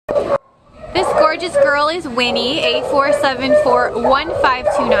This gorgeous girl is Winnie,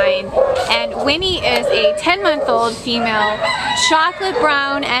 A4741529, and Winnie is a 10-month-old female chocolate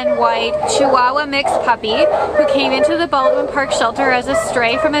brown and white Chihuahua mixed puppy who came into the Baldwin Park shelter as a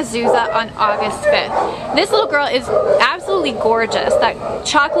stray from Azusa on August 5th. This little girl is absolutely gorgeous. That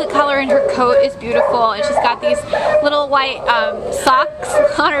chocolate color in her coat is beautiful, and she's got these little white socks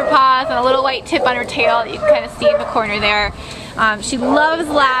on her paws and a little white tip on her tail that you can kind of see in the corner there. She loves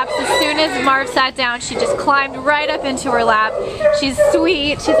laps. As soon as Marv sat down, she just climbed right up into her lap. She's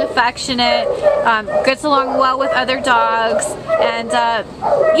sweet, she's affectionate, gets along well with other dogs, and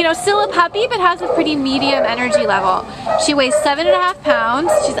you know, still a puppy but has a pretty medium energy level. She weighs 7.5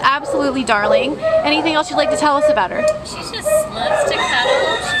 pounds. She's absolutely darling. Anything else you'd like to tell us about her? She just loves to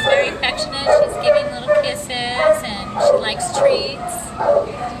cuddle. She's very affectionate. She's giving little kisses, and she likes treats.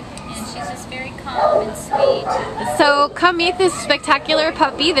 She's just very calm and sweet. So come meet this spectacular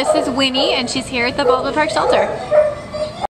puppy. This is Winnie, and she's here at the Baldwin Park shelter.